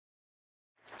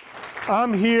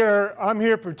I'm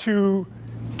here for two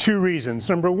reasons.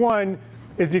 Number one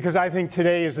is because I think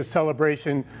today is a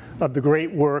celebration of the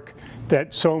great work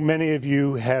that so many of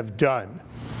you have done.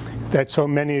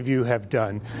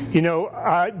 You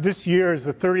know, this year is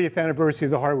the 30th anniversary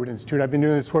of the Harwood Institute. I've been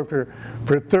doing this work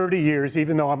for 30 years,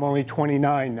 even though I'm only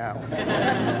 29 now.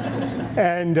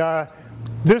 And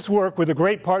this work, with a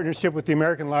great partnership with the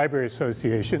American Library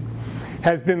Association,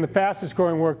 has been the fastest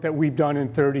growing work that we've done in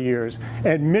 30 years.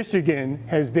 And Michigan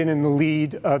has been in the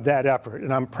lead of that effort.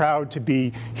 And I'm proud to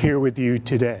be here with you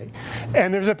today.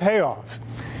 And there's a payoff.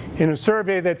 In a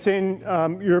survey that's in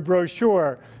your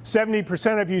brochure,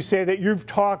 70% of you say that you've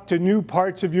talked to new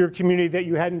parts of your community that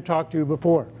you hadn't talked to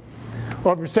before.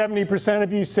 Over 70%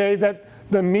 of you say that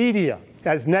the media,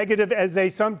 as negative as they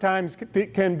sometimes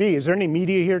can be — is there any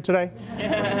media here today?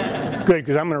 Good,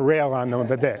 because I'm going to rail on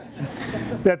them a bit.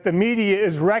 That the media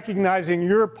is recognizing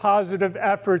your positive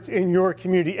efforts in your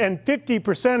community. And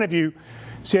 50% of you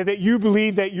say that you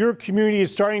believe that your community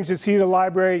is starting to see the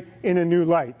library in a new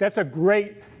light. That's a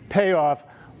great payoff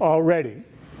already.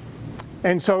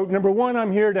 And so, number one,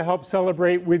 I'm here to help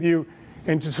celebrate with you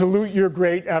and to salute your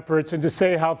great efforts and to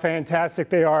say how fantastic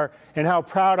they are and how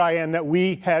proud I am that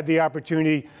we had the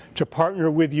opportunity to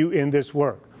partner with you in this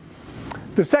work.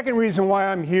 The second reason why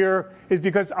I'm here is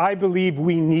because I believe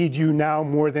we need you now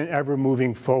more than ever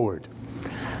moving forward.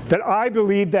 That I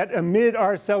believe that amid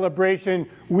our celebration,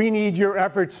 we need your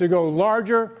efforts to go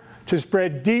larger, to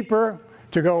spread deeper,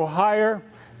 to go higher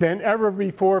than ever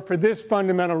before for this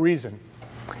fundamental reason.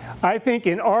 I think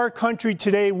in our country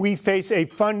today, we face a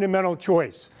fundamental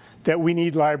choice that we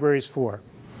need libraries for.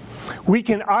 We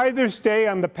can either stay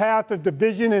on the path of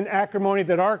division and acrimony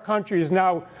that our country is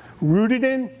now rooted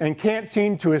in and can't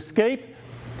seem to escape,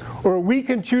 or we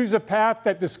can choose a path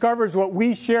that discovers what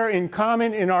we share in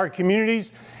common in our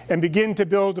communities and begin to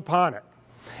build upon it.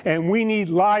 And we need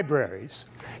libraries.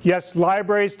 Yes,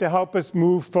 libraries to help us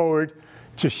move forward,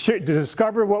 to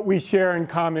discover what we share in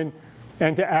common,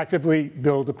 and to actively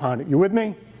build upon it. You with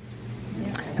me?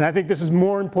 Yeah. And I think this is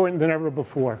more important than ever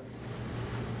before.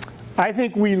 I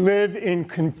think we live in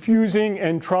confusing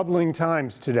and troubling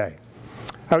times today.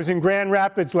 I was in Grand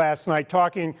Rapids last night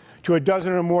talking to a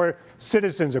dozen or more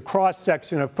citizens, a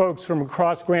cross-section of folks from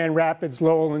across Grand Rapids,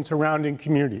 Lowell, and surrounding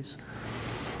communities.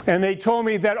 And they told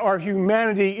me that our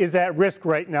humanity is at risk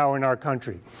right now in our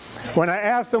country. When I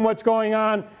asked them what's going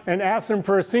on and asked them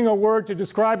for a single word to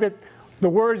describe it, the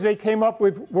words they came up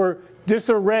with were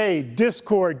disarray,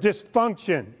 discord,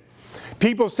 dysfunction.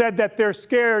 People said that they're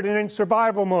scared and in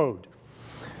survival mode.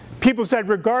 People said,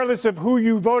 regardless of who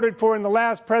you voted for in the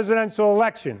last presidential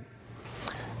election,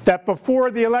 that before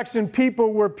the election,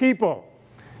 people were people.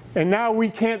 And now we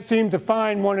can't seem to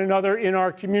find one another in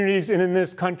our communities and in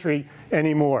this country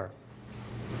anymore.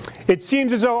 It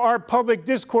seems as though our public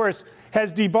discourse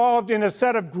has devolved in a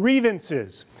set of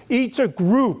grievances. Each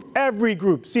group, every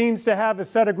group, seems to have a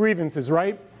set of grievances,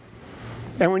 right?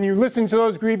 And when you listen to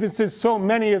those grievances, so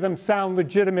many of them sound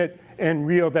legitimate and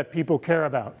real that people care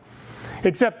about.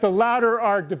 Except the louder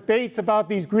our debates about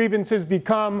these grievances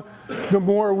become, the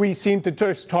more we seem to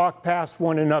just talk past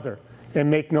one another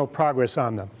and make no progress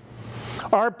on them.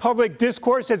 Our public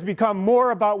discourse has become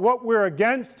more about what we're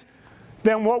against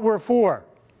than what we're for,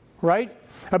 right?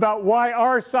 About why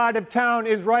our side of town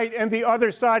is right and the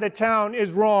other side of town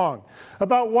is wrong.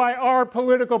 About why our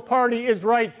political party is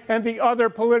right and the other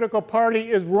political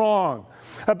party is wrong.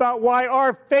 About why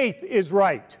our faith is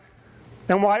right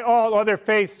and why all other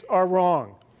faiths are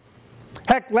wrong.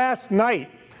 Heck, last night,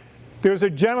 there was a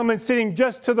gentleman sitting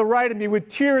just to the right of me with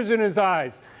tears in his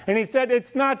eyes. And he said,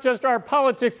 it's not just our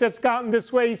politics that's gotten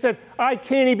this way. He said, I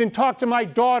can't even talk to my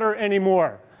daughter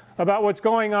anymore about what's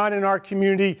going on in our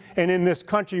community and in this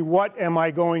country. What am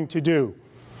I going to do?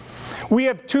 We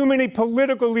have too many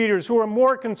political leaders who are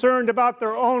more concerned about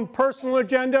their own personal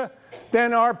agenda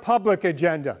than our public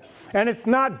agenda. And it's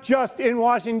not just in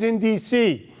Washington,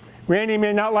 D.C. Randy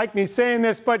may not like me saying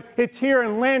this, but it's here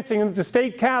in Lansing, at the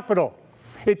state capitol.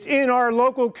 It's in our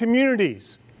local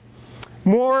communities.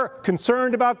 More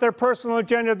concerned about their personal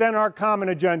agenda than our common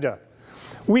agenda.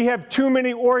 We have too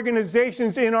many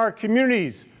organizations in our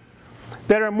communities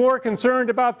that are more concerned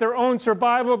about their own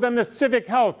survival than the civic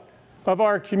health of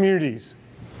our communities.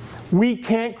 We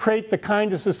can't create the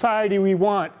kind of society we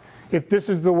want if this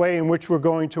is the way in which we're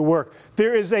going to work.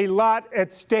 There is a lot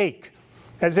at stake.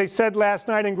 As I said last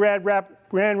night in Grand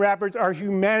Rapids, our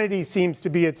humanity seems to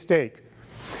be at stake.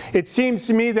 It seems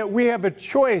to me that we have a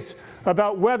choice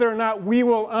about whether or not we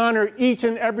will honor each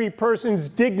and every person's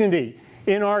dignity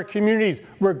in our communities,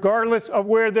 regardless of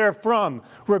where they're from,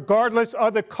 regardless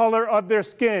of the color of their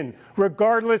skin,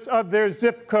 regardless of their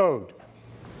zip code.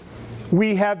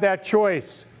 We have that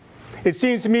choice. It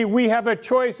seems to me we have a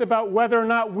choice about whether or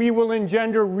not we will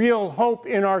engender real hope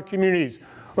in our communities,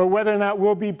 or whether or not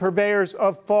we'll be purveyors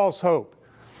of false hope.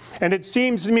 And it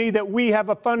seems to me that we have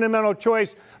a fundamental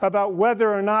choice about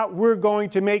whether or not we're going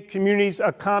to make communities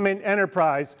a common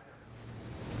enterprise,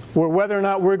 or whether or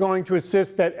not we're going to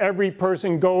insist that every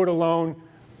person go it alone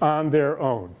on their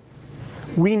own.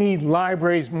 We need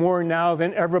libraries more now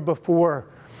than ever before.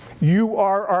 You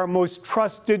are our most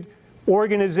trusted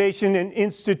organization and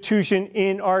institution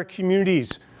in our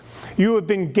communities. You have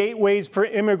been gateways for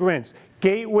immigrants,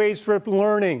 gateways for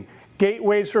learning,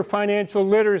 gateways for financial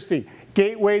literacy,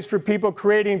 gateways for people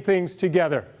creating things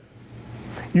together.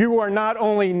 You are not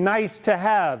only nice to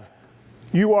have,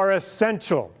 you are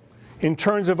essential in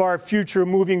terms of our future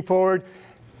moving forward.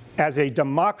 As a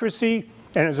democracy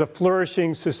and as a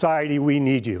flourishing society, we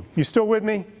need you. You still with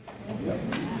me?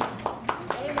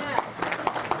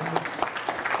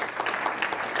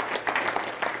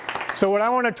 So what I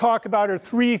want to talk about are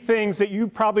three things that you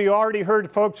probably already heard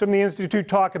folks from the Institute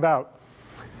talk about.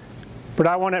 But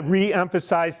I want to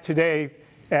re-emphasize today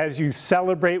as you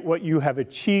celebrate what you have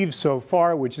achieved so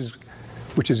far, which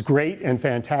is great and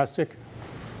fantastic,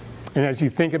 and as you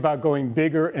think about going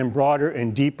bigger and broader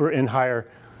and deeper and higher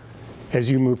as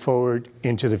you move forward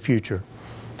into the future.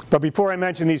 But before I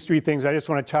mention these three things, I just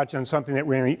want to touch on something that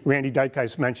Randy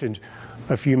Dykhuis mentioned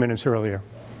a few minutes earlier.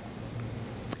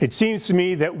 It seems to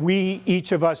me that we,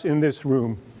 each of us in this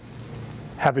room,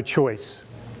 have a choice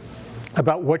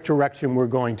about what direction we're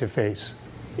going to face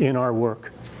in our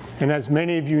work. And as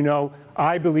many of you know,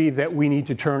 I believe that we need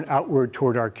to turn outward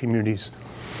toward our communities.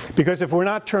 Because if we're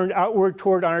not turned outward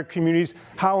toward our communities,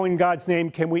 how in God's name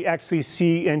can we actually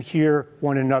see and hear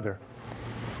one another?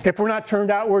 If we're not turned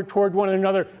outward toward one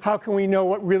another, how can we know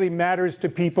what really matters to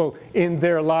people in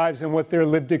their lives and what their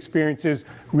lived experiences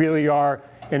really are,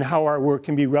 and how our work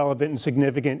can be relevant and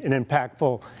significant and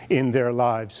impactful in their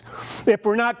lives? If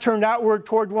we're not turned outward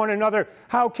toward one another,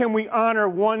 how can we honor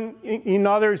one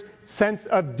another's sense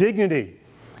of dignity,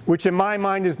 which in my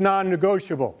mind is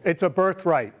non-negotiable? It's a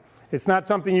birthright. It's not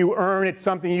something you earn, it's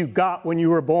something you got when you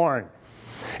were born.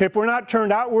 If we're not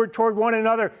turned outward toward one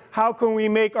another, how can we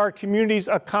make our communities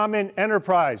a common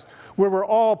enterprise, where we're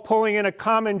all pulling in a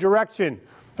common direction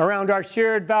around our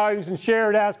shared values and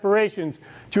shared aspirations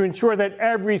to ensure that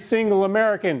every single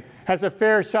American has a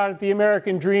fair shot at the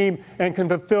American dream and can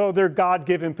fulfill their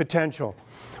God-given potential?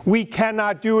 We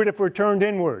cannot do it if we're turned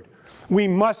inward. We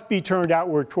must be turned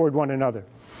outward toward one another.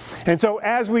 And so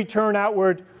as we turn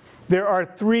outward, there are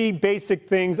three basic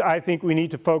things I think we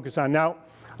need to focus on. Now,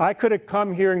 I could have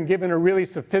come here and given a really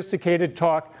sophisticated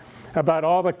talk about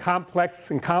all the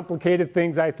complex and complicated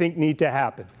things I think need to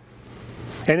happen.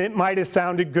 And it might have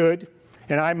sounded good,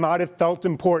 and I might have felt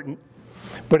important,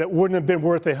 but it wouldn't have been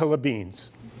worth a hill of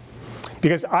beans.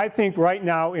 Because I think right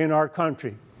now in our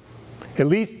country, at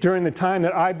least during the time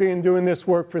that I've been doing this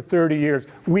work for 30 years,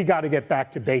 we got to get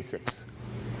back to basics.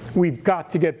 We've got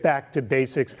to get back to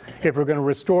basics if we're going to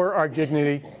restore our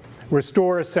dignity,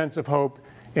 restore a sense of hope,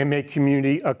 and make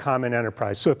community a common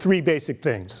enterprise. So three basic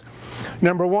things.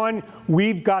 Number one,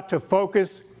 we've got to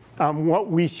focus on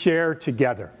what we share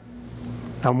together.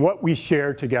 On what we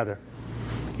share together.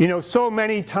 You know, so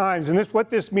many times, and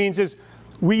what this means is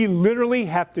we literally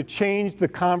have to change the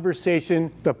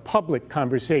conversation, the public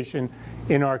conversation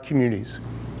in our communities.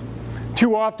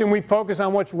 Too often we focus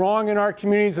on what's wrong in our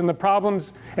communities and the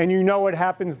problems, and you know what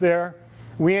happens there.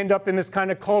 We end up in this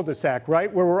kind of cul-de-sac,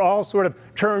 right, where we're all sort of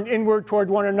turned inward toward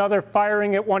one another,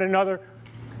 firing at one another,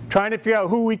 trying to figure out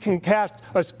who we can cast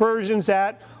aspersions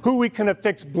at, who we can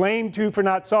affix blame to for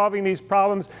not solving these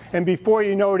problems, and before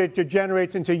you know it, it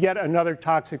degenerates into yet another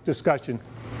toxic discussion.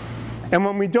 And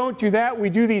when we don't do that, we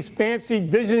do these fancy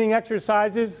visioning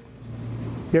exercises.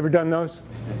 You ever done those?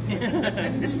 You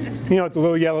know, with the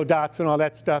little yellow dots and all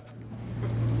that stuff.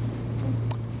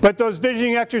 But those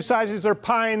visioning exercises are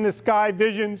pie-in-the-sky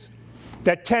visions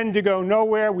that tend to go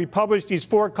nowhere. We publish these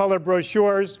 4-color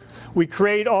brochures. We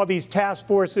create all these task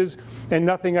forces, and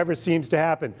nothing ever seems to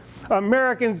happen.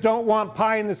 Americans don't want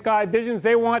pie-in-the-sky visions.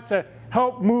 They want to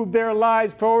help move their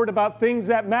lives forward about things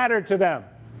that matter to them,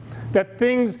 that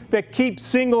things that keep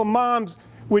single moms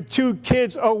with 2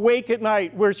 kids awake at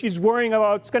night, where she's worrying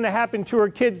about what's going to happen to her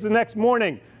kids the next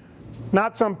morning,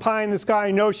 not some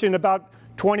pie-in-the-sky notion about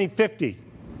 2050,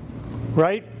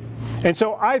 right? And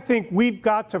so I think we've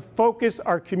got to focus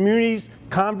our community's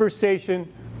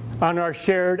conversation on our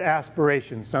shared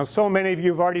aspirations. Now, so many of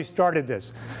you have already started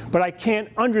this, but I can't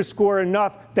underscore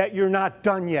enough that you're not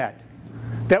done yet,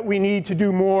 that we need to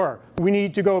do more. We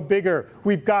need to go bigger.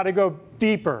 We've got to go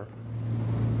deeper.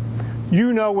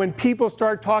 You know, when people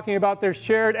start talking about their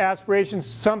shared aspirations,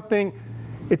 something,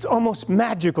 it's almost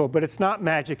magical, but it's not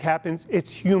magic happens,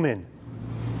 it's human.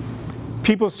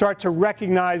 People start to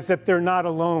recognize that they're not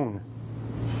alone.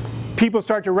 People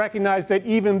start to recognize that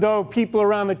even though people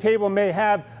around the table may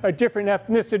have a different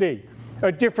ethnicity,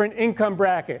 a different income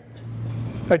bracket,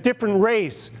 a different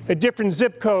race, a different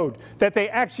zip code, that they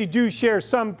actually do share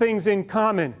some things in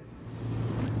common.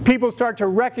 People start to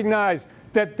recognize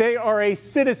that they are a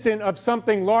citizen of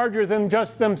something larger than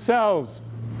just themselves.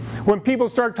 When people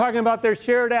start talking about their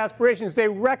shared aspirations, they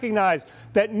recognize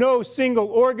that no single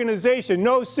organization,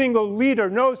 no single leader,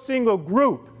 no single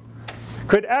group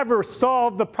could ever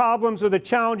solve the problems or the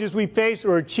challenges we face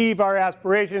or achieve our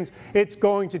aspirations. It's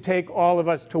going to take all of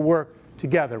us to work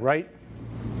together, right?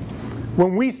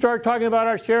 When we start talking about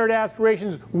our shared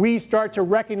aspirations, we start to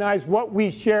recognize what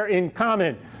we share in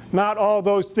common, not all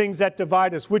those things that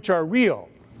divide us, which are real.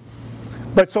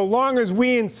 But so long as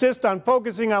we insist on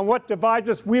focusing on what divides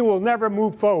us, we will never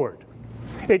move forward.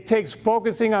 It takes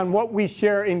focusing on what we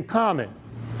share in common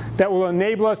that will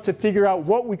enable us to figure out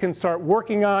what we can start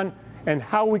working on and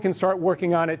how we can start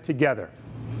working on it together.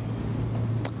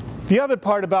 The other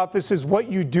part about this is what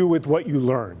you do with what you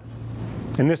learn.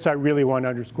 And this I really want to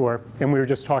underscore, and we were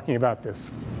just talking about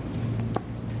this.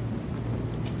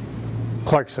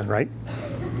 Clarkson, right?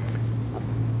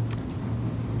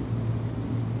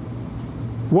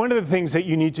 One of the things that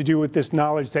you need to do with this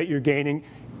knowledge that you're gaining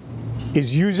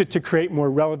is use it to create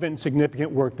more relevant and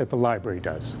significant work that the library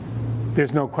does.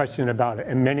 There's no question about it,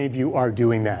 and many of you are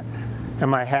doing that.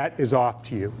 And my hat is off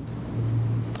to you.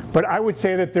 But I would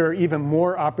say that there are even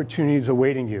more opportunities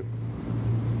awaiting you.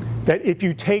 That if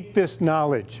you take this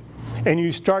knowledge and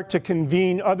you start to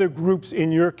convene other groups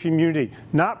in your community,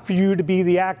 not for you to be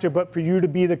the actor, but for you to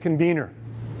be the convener,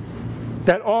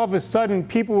 that all of a sudden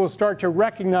people will start to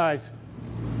recognize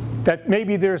that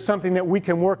maybe there's something that we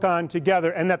can work on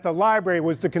together, and that the library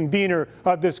was the convener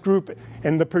of this group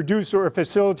and the producer or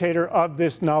facilitator of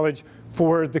this knowledge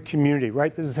for the community,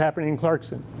 right? This is happening in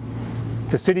Clarkson.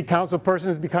 The city council person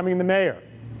is becoming the mayor,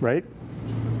 right?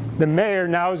 The mayor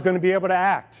now is going to be able to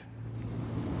act.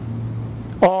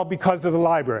 All because of the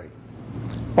library.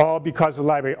 All because of the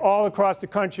library. All across the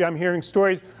country, I'm hearing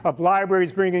stories of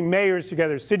libraries bringing mayors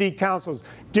together, city councils,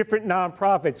 different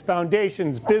nonprofits,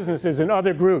 foundations, businesses, and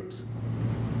other groups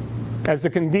as the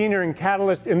convener and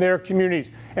catalyst in their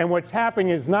communities. And what's happening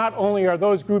is not only are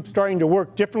those groups starting to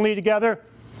work differently together,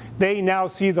 they now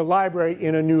see the library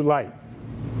in a new light.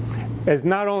 As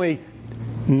not only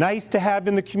nice to have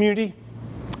in the community,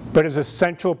 but as a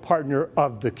central partner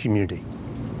of the community.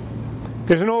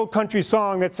 There's an old country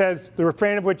song that says, the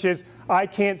refrain of which is, I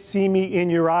can't see me in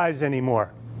your eyes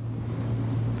anymore.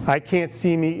 I can't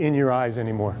see me in your eyes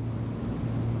anymore.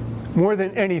 More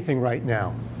than anything right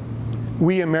now,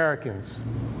 we Americans,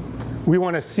 we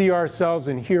want to see ourselves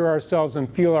and hear ourselves and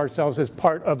feel ourselves as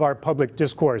part of our public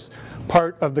discourse,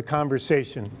 part of the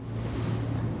conversation.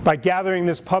 By gathering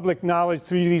this public knowledge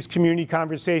through these community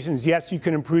conversations, yes, you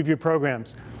can improve your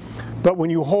programs. But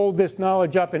when you hold this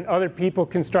knowledge up and other people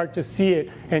can start to see it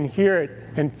and hear it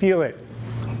and feel it,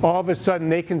 all of a sudden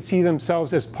they can see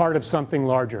themselves as part of something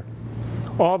larger.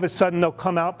 All of a sudden they'll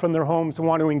come out from their homes and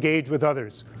want to engage with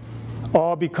others,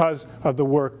 all because of the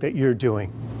work that you're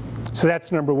doing. So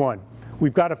that's number one.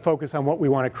 We've got to focus on what we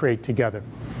want to create together.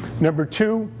 Number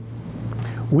two,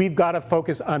 we've got to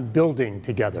focus on building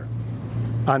together.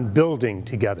 On building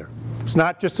together. It's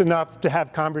not just enough to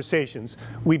have conversations.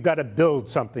 We've got to build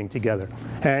something together.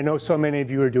 And I know so many of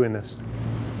you are doing this.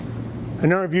 A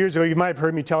number of years ago, you might have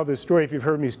heard me tell this story if you've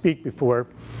heard me speak before.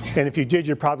 And if you did,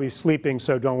 you're probably sleeping,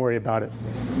 so don't worry about it.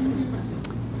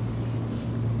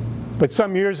 But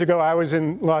some years ago, I was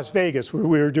in Las Vegas where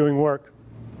we were doing work.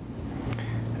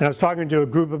 And I was talking to a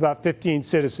group of about 15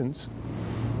 citizens,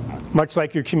 much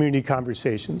like your community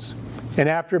conversations. And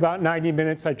after about 90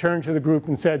 minutes, I turned to the group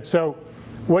and said, so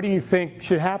what do you think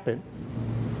should happen?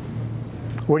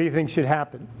 What do you think should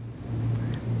happen?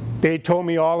 They told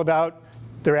me all about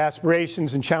their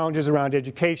aspirations and challenges around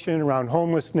education, around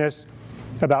homelessness,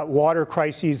 about water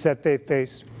crises that they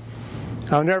faced.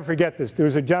 I'll never forget this. There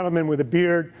was a gentleman with a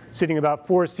beard sitting about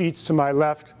 4 seats to my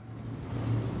left.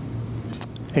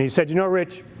 And he said, you know,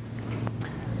 Rich,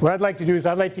 what I'd like to do is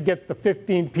I'd like to get the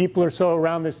 15 people or so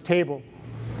around this table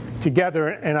together,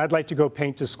 and I'd like to go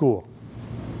paint a school.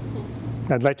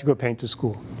 I'd like to go paint a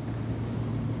school.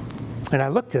 And I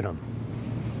looked at him,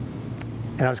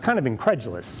 And I was kind of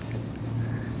incredulous.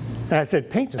 And I said,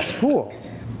 paint a school?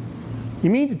 You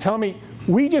mean to tell me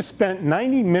we just spent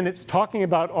 90 minutes talking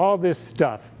about all this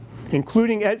stuff,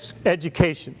 including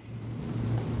education,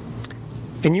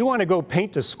 and you want to go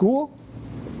paint a school?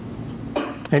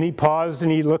 And he paused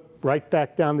and he looked right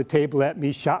back down the table at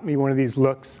me, shot me one of these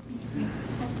looks.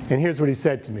 And here's what he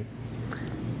said to me.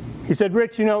 He said,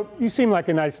 Rich, you know, you seem like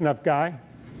a nice enough guy.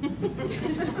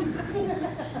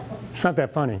 It's not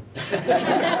that funny.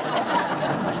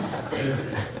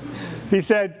 He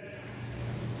said,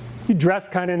 you dress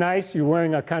kind of nice. You're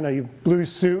wearing a kind of blue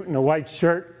suit and a white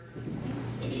shirt.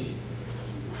 You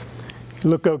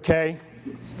look okay.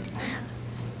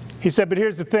 He said, but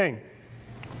here's the thing.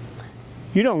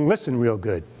 You don't listen real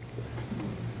good.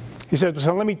 He said,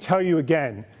 so let me tell you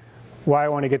again why I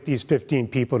want to get these 15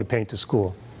 people to paint the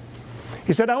school.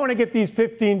 He said, I want to get these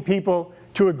 15 people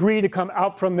to agree to come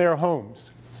out from their homes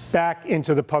back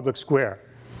into the public square.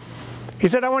 He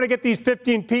said, I want to get these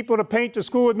 15 people to paint the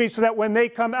school with me so that when they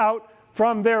come out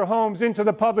from their homes into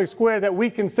the public square, that we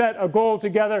can set a goal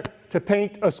together to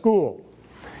paint a school.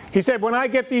 He said, when I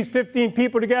get these 15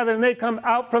 people together and they come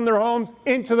out from their homes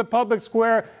into the public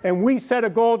square and we set a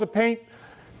goal to paint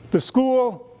the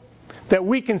school, that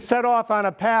we can set off on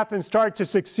a path and start to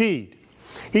succeed.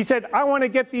 He said, I want to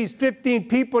get these 15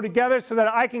 people together so that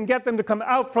I can get them to come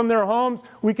out from their homes.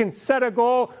 We can set a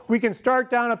goal. We can start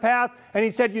down a path. And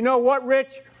he said, you know what,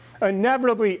 Rich?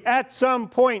 Inevitably, at some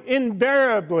point,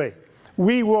 invariably,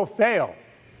 we will fail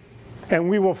and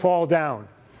we will fall down.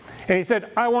 And he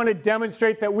said, I want to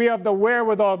demonstrate that we have the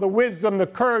wherewithal, the wisdom, the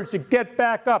courage to get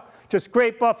back up, to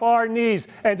scrape off our knees,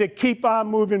 and to keep on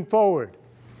moving forward.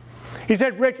 He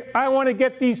said, Rich, I want to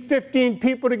get these 15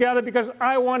 people together because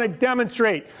I want to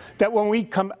demonstrate that when we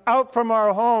come out from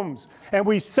our homes and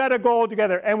we set a goal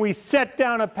together and we set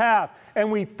down a path and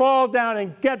we fall down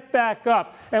and get back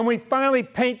up and we finally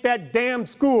paint that damn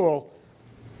school,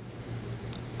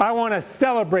 I want to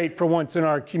celebrate for once in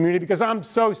our community because I'm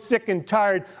so sick and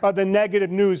tired of the negative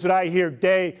news that I hear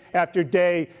day after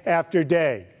day after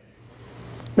day.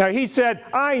 Now, he said,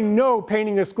 I know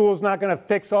painting a school is not going to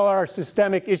fix all our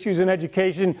systemic issues in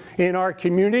education in our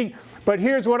community, but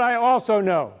here's what I also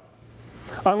know.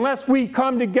 Unless we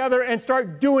come together and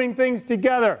start doing things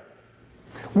together,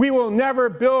 we will never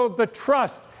build the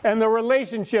trust and the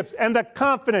relationships and the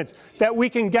confidence that we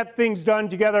can get things done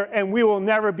together, and we will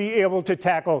never be able to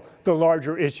tackle the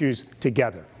larger issues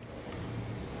together.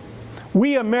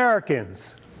 We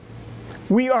Americans,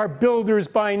 we are builders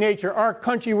by nature. Our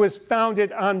country was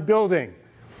founded on building.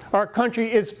 Our country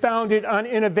is founded on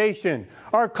innovation.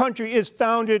 Our country is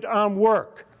founded on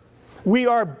work. We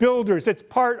are builders. It's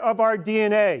part of our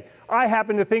DNA. I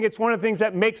happen to think it's one of the things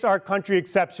that makes our country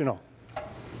exceptional.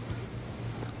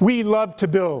 We love to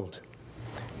build.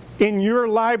 In your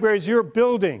libraries, you're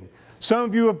building. Some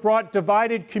of you have brought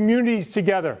divided communities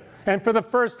together, and for the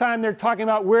first time, they're talking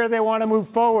about where they want to move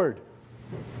forward.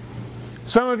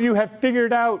 Some of you have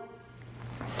figured out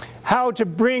how to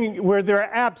bring, where there are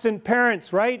absent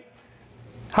parents, right?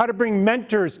 How to bring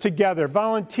mentors together,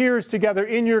 volunteers together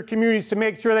in your communities to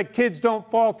make sure that kids don't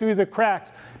fall through the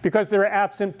cracks because there are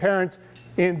absent parents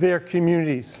in their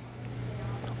communities.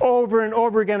 Over and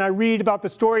over again, I read about the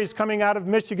stories coming out of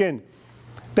Michigan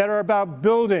that are about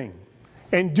building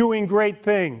and doing great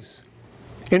things.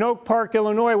 In Oak Park,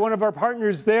 Illinois, one of our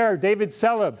partners there, David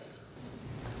Seleb,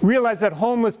 realized that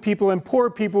homeless people and poor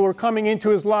people were coming into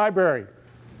his library.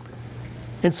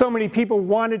 And so many people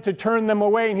wanted to turn them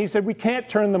away, and he said, we can't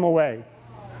turn them away.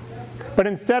 But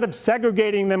instead of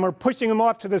segregating them or pushing them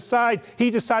off to the side,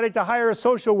 he decided to hire a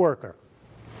social worker.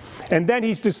 And then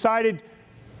he's decided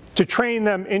to train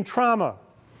them in trauma.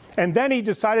 And then he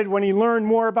decided, when he learned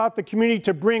more about the community,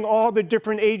 to bring all the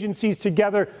different agencies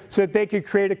together so that they could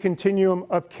create a continuum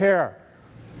of care,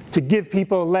 to give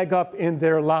people a leg up in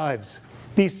their lives.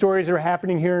 These stories are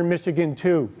happening here in Michigan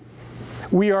too.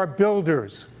 We are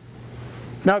builders.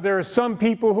 Now, there are some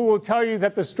people who will tell you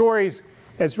that the stories,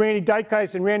 as Randy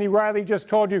Dykheis and Randy Riley just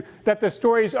told you, that the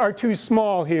stories are too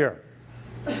small here,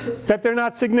 that they're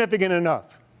not significant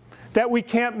enough, that we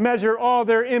can't measure all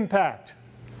their impact,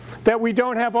 that we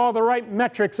don't have all the right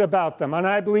metrics about them. And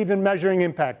I believe in measuring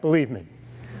impact, believe me.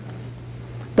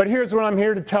 But here's what I'm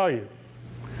here to tell you.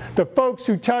 The folks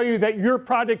who tell you that your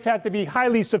projects have to be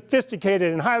highly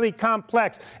sophisticated and highly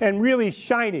complex and really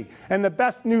shiny and the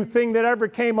best new thing that ever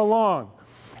came along,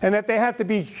 and that they have to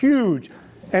be huge,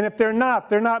 and if they're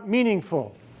not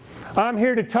meaningful. I'm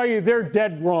here to tell you they're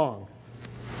dead wrong.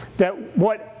 That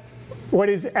what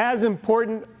is as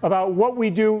important about what we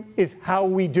do is how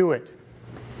we do it.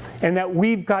 And that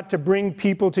we've got to bring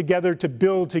people together to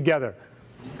build together.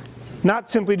 Not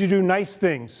simply to do nice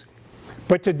things,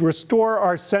 but to restore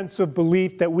our sense of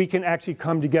belief that we can actually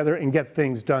come together and get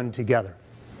things done together.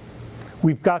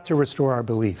 We've got to restore our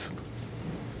belief.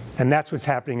 And that's what's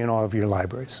happening in all of your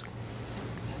libraries.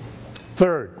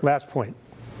 Third, last point.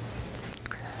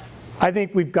 I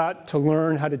think we've got to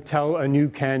learn how to tell a new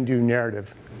can-do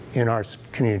narrative in our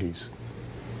communities.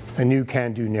 A new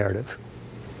can-do narrative.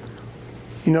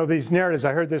 You know, these narratives,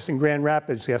 I heard this in Grand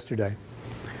Rapids yesterday.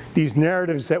 These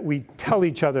narratives that we tell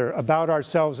each other about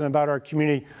ourselves and about our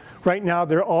community, right now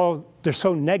they're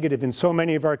so negative in so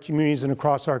many of our communities and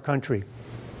across our country.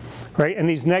 Right? And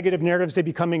these negative narratives, they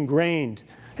become ingrained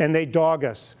and they dog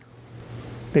us.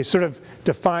 They sort of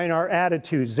define our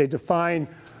attitudes, they define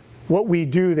what we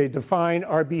do, they define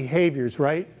our behaviors,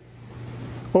 right?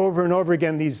 Over and over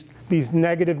again, these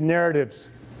negative narratives.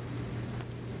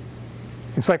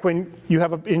 It's like when you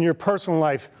have in your personal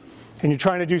life and you're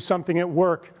trying to do something at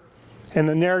work and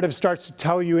the narrative starts to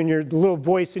tell you and the little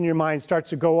voice in your mind starts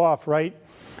to go off, right?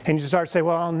 And you start to say,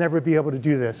 well, I'll never be able to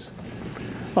do this.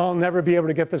 I'll never be able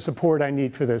to get the support I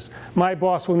need for this. My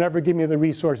boss will never give me the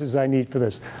resources I need for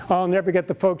this. I'll never get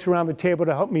the folks around the table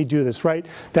to help me do this, right?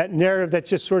 That narrative, that's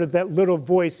just sort of that little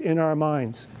voice in our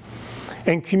minds.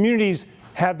 And communities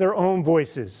have their own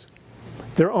voices,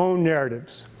 their own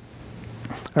narratives.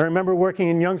 I remember working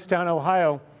in Youngstown,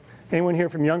 Ohio. Anyone here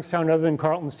from Youngstown other than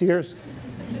Carlton Sears?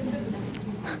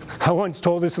 I once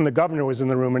told this and the governor was in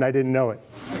the room and I didn't know it.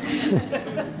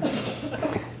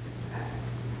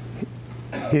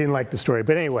 He didn't like the story,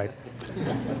 but anyway.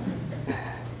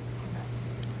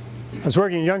 I was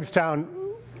working in Youngstown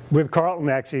with Carlton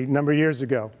actually a number of years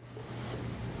ago.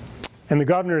 And the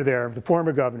governor there, the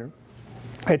former governor,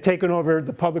 had taken over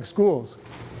the public schools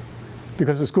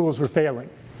because the schools were failing.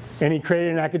 And he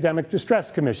created an academic distress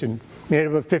commission made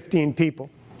up of 15 people.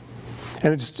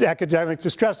 And the academic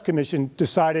distress commission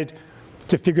decided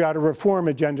to figure out a reform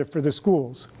agenda for the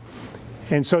schools.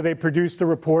 And so they produced a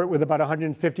report with about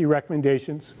 150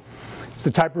 recommendations. It's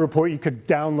the type of report you could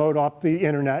download off the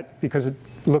internet because it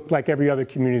looked like every other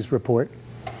community's report.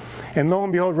 And lo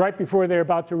and behold, right before they were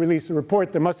about to release the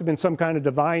report, there must have been some kind of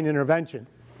divine intervention.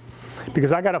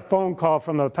 Because I got a phone call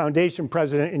from a foundation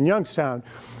president in Youngstown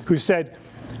who said,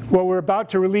 well, we're about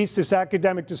to release this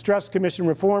academic distress commission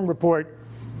reform report,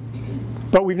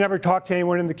 but we've never talked to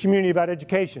anyone in the community about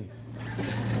education.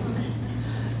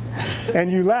 And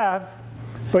you laugh,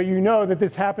 but you know that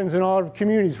this happens in all of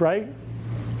communities, right?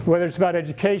 Whether it's about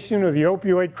education or the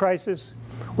opioid crisis,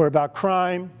 or about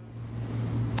crime,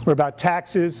 or about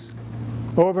taxes,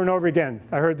 over and over again.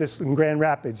 I heard this in Grand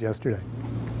Rapids yesterday.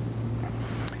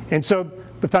 And so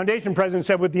the foundation president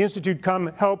said, would the Institute come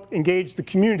help engage the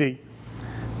community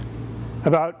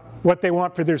about what they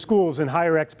want for their schools and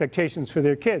higher expectations for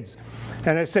their kids?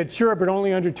 And I said, sure, but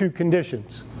only under two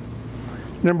conditions.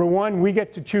 Number one, we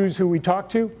get to choose who we talk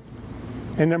to.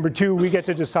 And number two, we get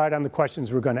to decide on the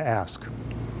questions we're going to ask.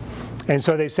 And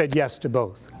so they said yes to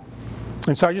both.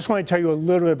 And so I just want to tell you a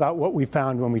little bit about what we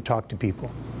found when we talked to people.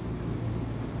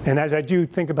 And as I do,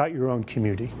 think about your own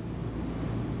community.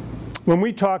 When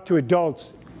we talk to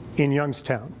adults in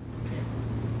Youngstown,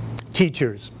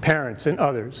 teachers, parents, and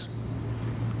others,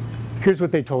 here's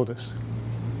what they told us.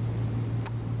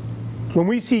 When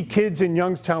we see kids in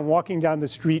Youngstown walking down the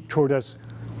street toward us,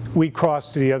 we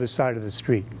cross to the other side of the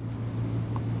street.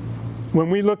 When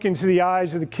we look into the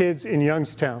eyes of the kids in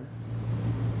Youngstown,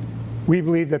 we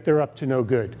believe that they're up to no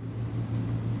good.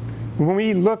 When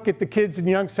we look at the kids in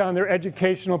Youngstown, their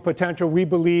educational potential, we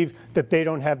believe that they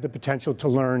don't have the potential to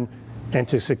learn and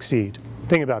to succeed.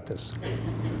 Think about this.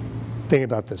 Think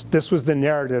about this. This was the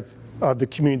narrative of the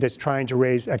community that's trying to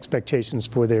raise expectations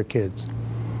for their kids.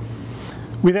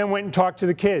 We then went and talked to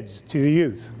the kids, to the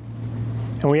youth,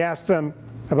 and we asked them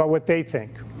about what they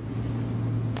think.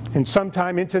 And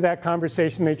sometime into that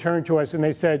conversation, they turned to us and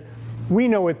they said, we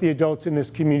know what the adults in this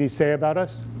community say about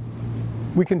us.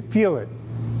 We can feel it.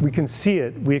 We can see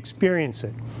it. We experience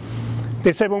it.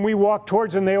 They said when we walk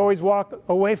towards them, they always walk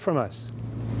away from us.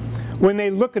 When they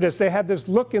look at us, they have this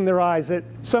look in their eyes that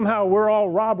somehow we're all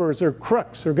robbers or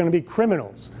crooks or going to be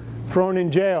criminals, thrown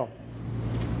in jail.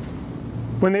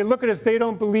 When they look at us, they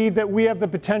don't believe that we have the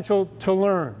potential to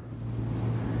learn.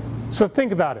 So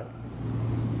think about it.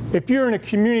 If you're in a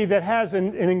community that has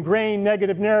an ingrained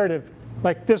negative narrative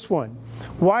like this one,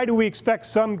 why do we expect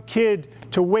some kid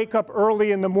to wake up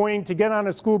early in the morning to get on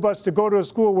a school bus to go to a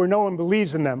school where no one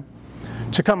believes in them,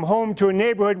 to come home to a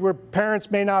neighborhood where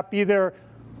parents may not be there,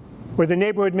 where the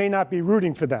neighborhood may not be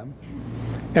rooting for them,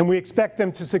 and we expect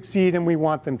them to succeed and we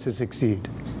want them to succeed?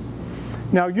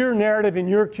 Now, your narrative in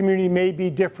your community may be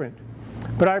different,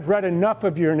 But I've read enough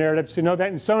of your narratives to know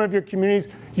that in some of your communities,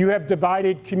 you have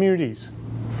divided communities.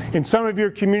 In some of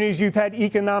your communities, you've had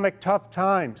economic tough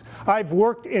times. I've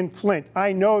worked in Flint.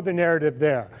 I know the narrative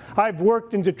there. I've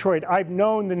worked in Detroit. I've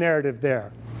known the narrative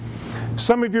there.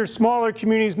 Some of your smaller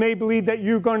communities may believe that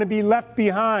you're going to be left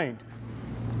behind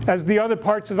as the other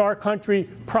parts of our country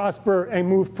prosper and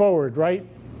move forward, right?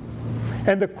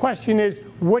 And the question is,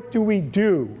 what do we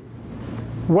do?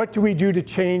 What do we do to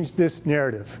change this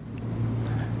narrative?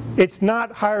 It's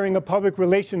not hiring a public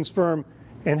relations firm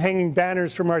and hanging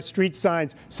banners from our street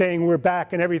signs saying we're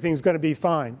back and everything's going to be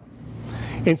fine.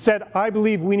 Instead, I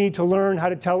believe we need to learn how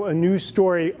to tell a new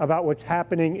story about what's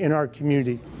happening in our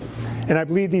community. And I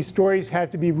believe these stories have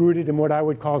to be rooted in what I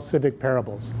would call civic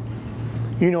parables.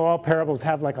 You know, all parables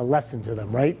have like a lesson to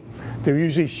them, right? They're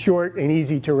usually short and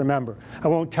easy to remember. I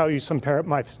won't tell you some of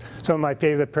my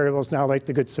favorite parables now, like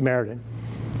the Good Samaritan.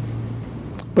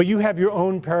 But you have your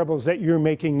own parables that you're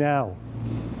making now.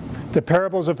 The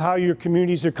parables of how your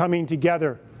communities are coming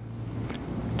together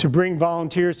to bring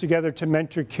volunteers together to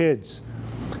mentor kids.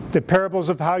 The parables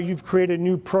of how you've created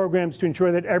new programs to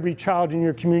ensure that every child in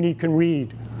your community can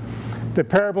read. The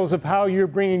parables of how you're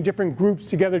bringing different groups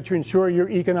together to ensure your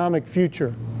economic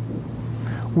future.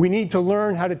 We need to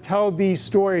learn how to tell these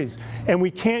stories, and we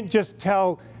can't just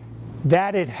tell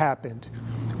that it happened.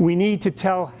 We need to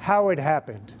tell how it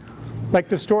happened. Like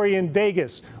the story in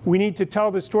Vegas, we need to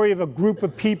tell the story of a group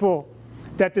of people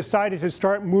that decided to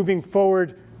start moving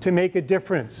forward to make a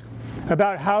difference,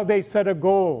 about how they set a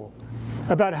goal,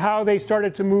 about how they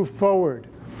started to move forward,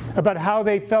 about how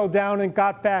they fell down and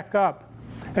got back up,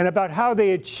 and about how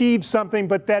they achieved something,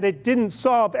 but that it didn't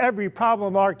solve every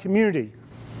problem of our community,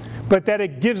 but that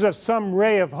it gives us some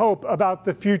ray of hope about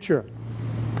the future.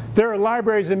 There are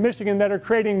libraries in Michigan that are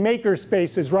creating maker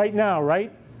spaces right now,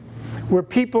 right? Where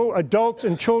people, adults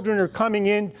and children, are coming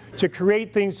in to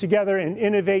create things together and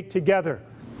innovate together.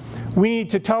 We need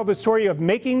to tell the story of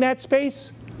making that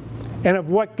space and of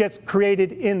what gets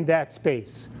created in that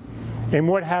space and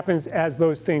what happens as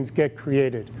those things get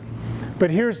created. But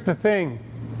here's the thing.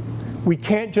 We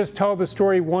can't just tell the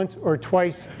story once or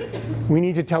twice. We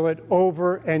need to tell it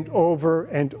over and over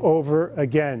and over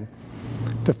again.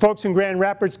 The folks in Grand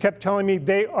Rapids kept telling me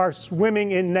they are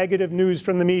swimming in negative news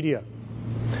from the media.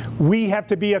 We have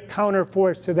to be a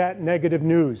counterforce to that negative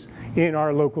news in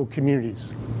our local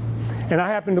communities. And I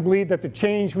happen to believe that the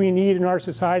change we need in our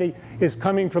society is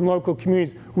coming from local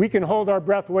communities. We can hold our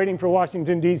breath waiting for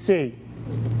Washington, D.C.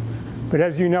 But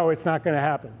as you know, it's not going to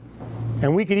happen.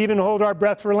 And we could even hold our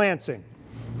breath for Lansing.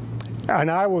 And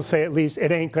I will say at least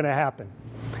it ain't going to happen.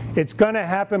 It's going to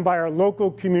happen by our local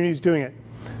communities doing it.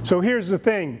 So here's the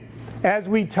thing. As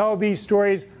we tell these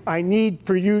stories, I need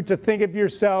for you to think of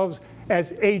yourselves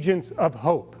as agents of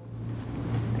hope.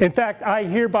 In fact, I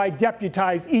hereby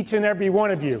deputize each and every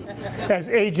one of you as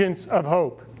agents of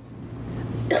hope.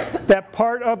 That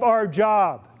part of our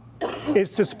job is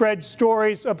to spread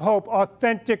stories of hope,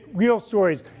 authentic, real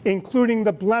stories, including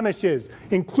the blemishes,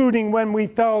 including when we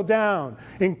fell down,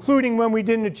 including when we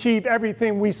didn't achieve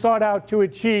everything we sought out to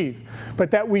achieve.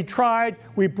 But that we tried,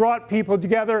 we brought people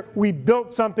together, we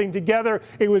built something together,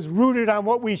 it was rooted on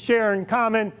what we share in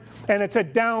common, and it's a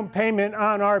down payment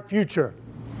on our future.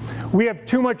 We have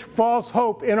too much false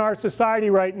hope in our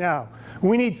society right now.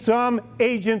 We need some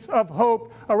agents of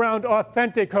hope around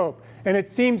authentic hope. And it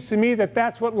seems to me that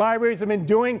that's what libraries have been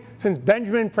doing since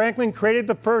Benjamin Franklin created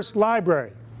the first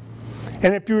library.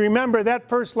 And if you remember, that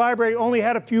first library only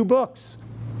had a few books.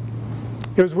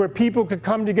 It was where people could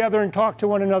come together and talk to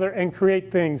one another and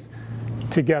create things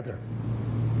together.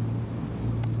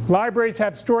 Libraries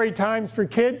have story times for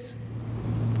kids.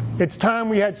 It's time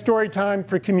we had story time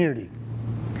for community.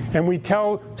 And we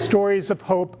tell stories of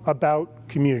hope about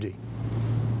community.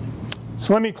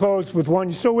 So let me close with one.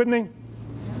 You still with me?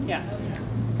 Yeah.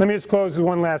 Let me just close with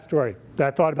one last story that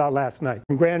I thought about last night.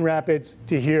 From Grand Rapids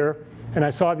to here, and I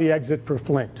saw the exit for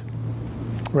Flint,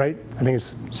 right? I think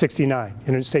it's 69,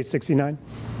 Interstate 69.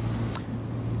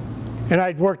 And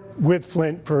I'd worked with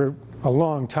Flint for a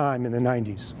long time in the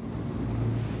 90s.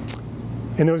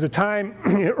 And there was a time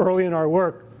early in our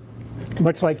work,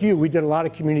 much like you, we did a lot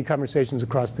of community conversations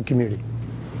across the community.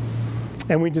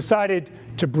 And we decided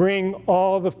to bring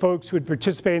all the folks who had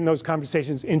participated in those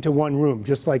conversations into one room,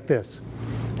 just like this.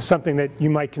 Something that you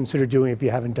might consider doing if you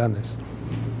haven't done this.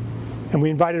 And we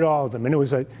invited all of them. And it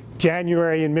was a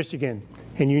January in Michigan.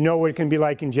 And you know what it can be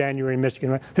like in January in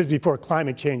Michigan, right? This is before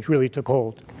climate change really took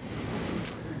hold,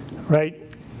 right?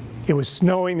 It was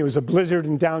snowing. There was a blizzard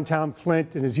in downtown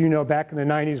Flint. And as you know, back in the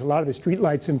 90s, a lot of the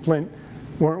streetlights in Flint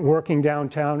weren't working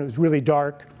downtown. It was really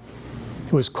dark.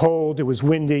 It was cold. It was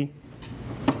windy.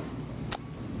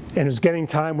 And it was getting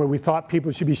time where we thought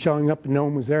people should be showing up and no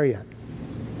one was there yet.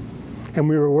 And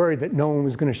we were worried that no one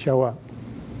was going to show up.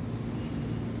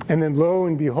 And then lo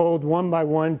and behold, one by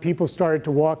one, people started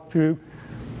to walk through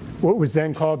what was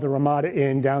then called the Ramada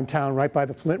Inn downtown, right by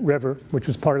the Flint River, which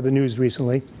was part of the news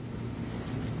recently.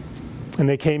 And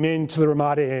they came into the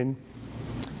Ramada Inn,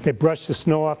 they brushed the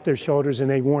snow off their shoulders, and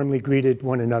they warmly greeted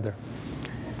one another.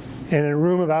 And in a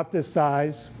room about this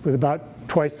size, with about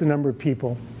twice the number of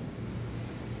people,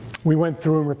 we went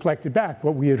through and reflected back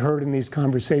what we had heard in these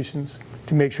conversations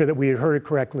to make sure that we had heard it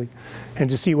correctly and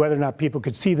to see whether or not people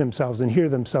could see themselves and hear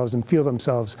themselves and feel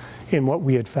themselves in what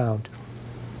we had found.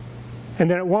 And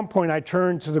then at one point I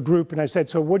turned to the group and I said,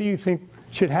 so what do you think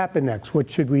should happen next?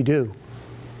 What should we do?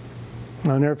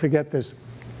 And I'll never forget this.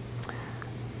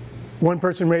 One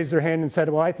person raised their hand and said,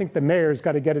 well, I think the mayor's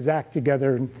got to get his act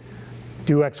together and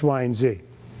do X, Y, and Z.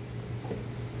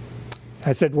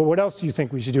 I said, well, what else do you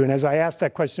think we should do? And as I asked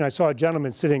that question, I saw a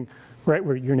gentleman sitting right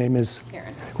where your name is?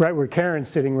 Karen. Right where Karen's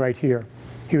sitting right here.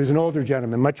 He was an older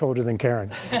gentleman, much older than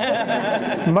Karen.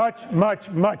 Much, much,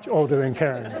 much older than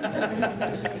Karen.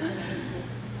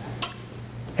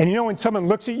 And you know when someone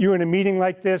looks at you in a meeting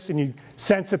like this and you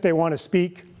sense that they want to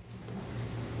speak,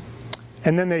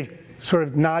 and then they sort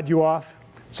of nod you off?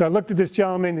 So I looked at this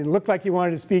gentleman, and it looked like he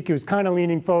wanted to speak. He was kind of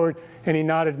leaning forward, and he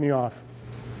nodded me off.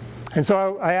 And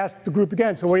so I asked the group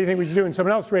again, so what do you think we should do? And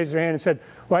someone else raised their hand and said,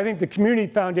 well, I think the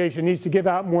Community Foundation needs to give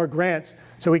out more grants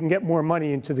so we can get more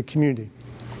money into the community.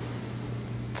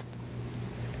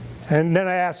 And then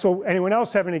I asked, so anyone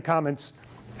else have any comments?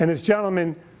 And this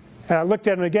gentleman, and I looked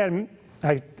at him again.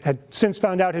 I had since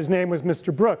found out his name was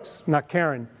Mr. Brooks, not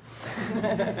Karen.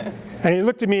 And he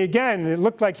looked at me again, and it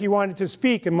looked like he wanted to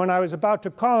speak. And when I was about to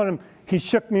call on him, he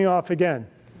shook me off again.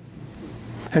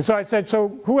 And so I said,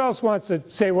 so who else wants to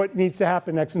say what needs to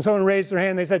happen next? And someone raised their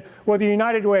hand. They said, well, the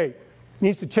United Way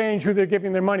needs to change who they're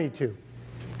giving their money to,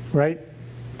 right?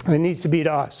 And it needs to be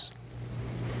to us.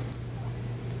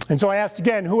 And so I asked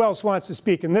again, who else wants to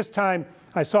speak? And this time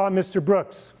I saw Mr.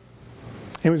 Brooks.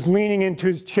 He was leaning into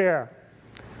his chair.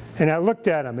 And I looked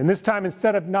at him. And this time,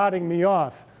 instead of nodding me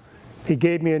off, he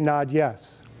gave me a nod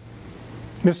yes.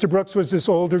 Mr. Brooks was this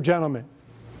older gentleman.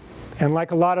 And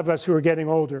like a lot of us who are getting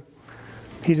older,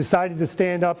 he decided to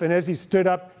stand up, and as he stood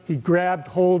up, he grabbed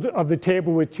hold of the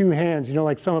table with two hands, you know,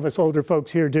 like some of us older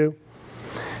folks here do.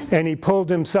 And he pulled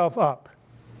himself up.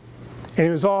 And he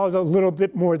was all a little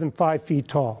bit more than 5 feet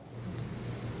tall.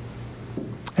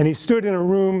 And he stood in a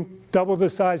room double the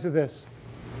size of this.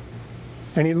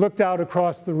 And he looked out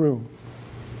across the room.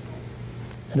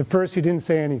 And at first he didn't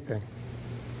say anything.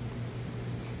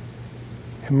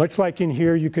 And much like in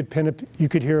here, you could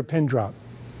hear a pin drop.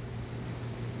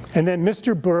 And then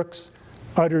Mr. Brooks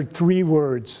uttered 3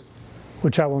 words,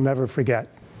 which I will never forget.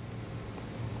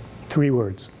 3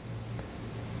 words.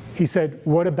 He said,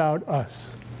 what about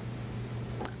us?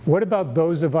 What about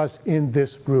those of us in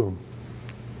this room?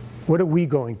 What are we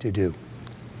going to do?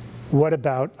 What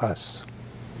about us?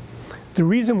 The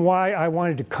reason why I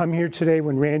wanted to come here today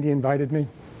when Randy invited me,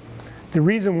 the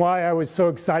reason why I was so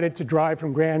excited to drive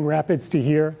from Grand Rapids to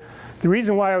here, the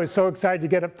reason why I was so excited to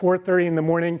get up 4:30 in the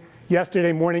morning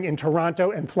yesterday morning in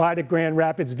Toronto and fly to Grand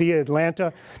Rapids via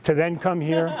Atlanta to then come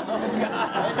here.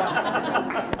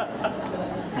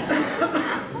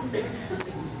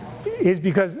 Is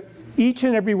because each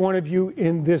and every one of you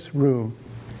in this room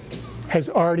has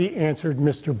already answered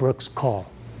Mr. Brooks' call.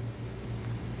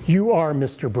 You are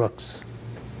Mr. Brooks.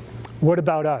 What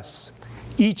about us?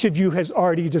 Each of you has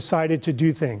already decided to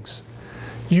do things.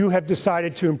 You have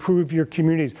decided to improve your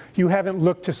communities. You haven't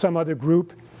looked to some other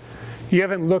group. You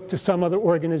haven't looked to some other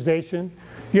organization.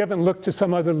 You haven't looked to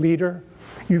some other leader.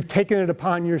 You've taken it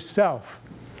upon yourself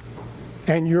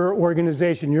and your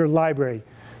organization, your library,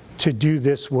 to do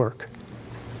this work.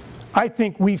 I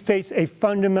think we face a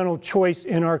fundamental choice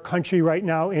in our country right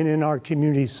now and in our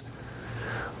communities.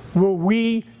 Will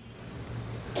we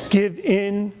give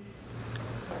in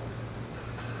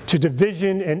to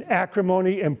division and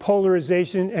acrimony and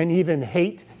polarization and even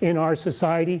hate in our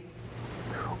society?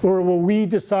 Or will we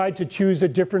decide to choose a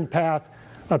different path,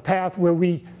 a path where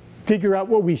we figure out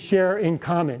what we share in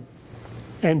common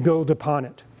and build upon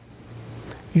it?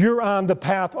 You're on the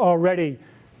path already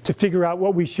to figure out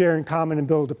what we share in common and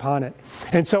build upon it.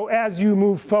 And so as you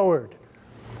move forward,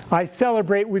 I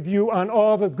celebrate with you on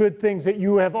all the good things that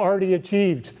you have already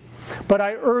achieved. But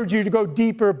I urge you to go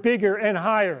deeper, bigger, and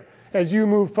higher as you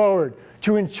move forward,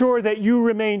 to ensure that you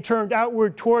remain turned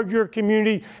outward toward your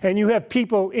community and you have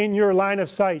people in your line of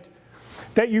sight,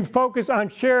 that you focus on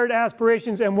shared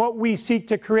aspirations and what we seek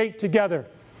to create together,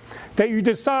 that you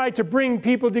decide to bring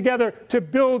people together, to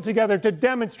build together, to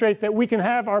demonstrate that we can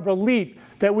have our belief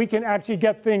that we can actually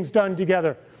get things done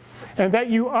together, and that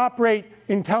you operate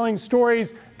in telling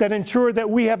stories that ensure that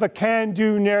we have a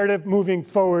can-do narrative moving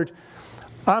forward.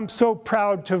 I'm so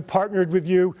proud to have partnered with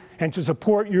you and to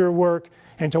support your work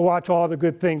and to watch all the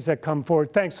good things that come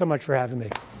forward. Thanks so much for having me.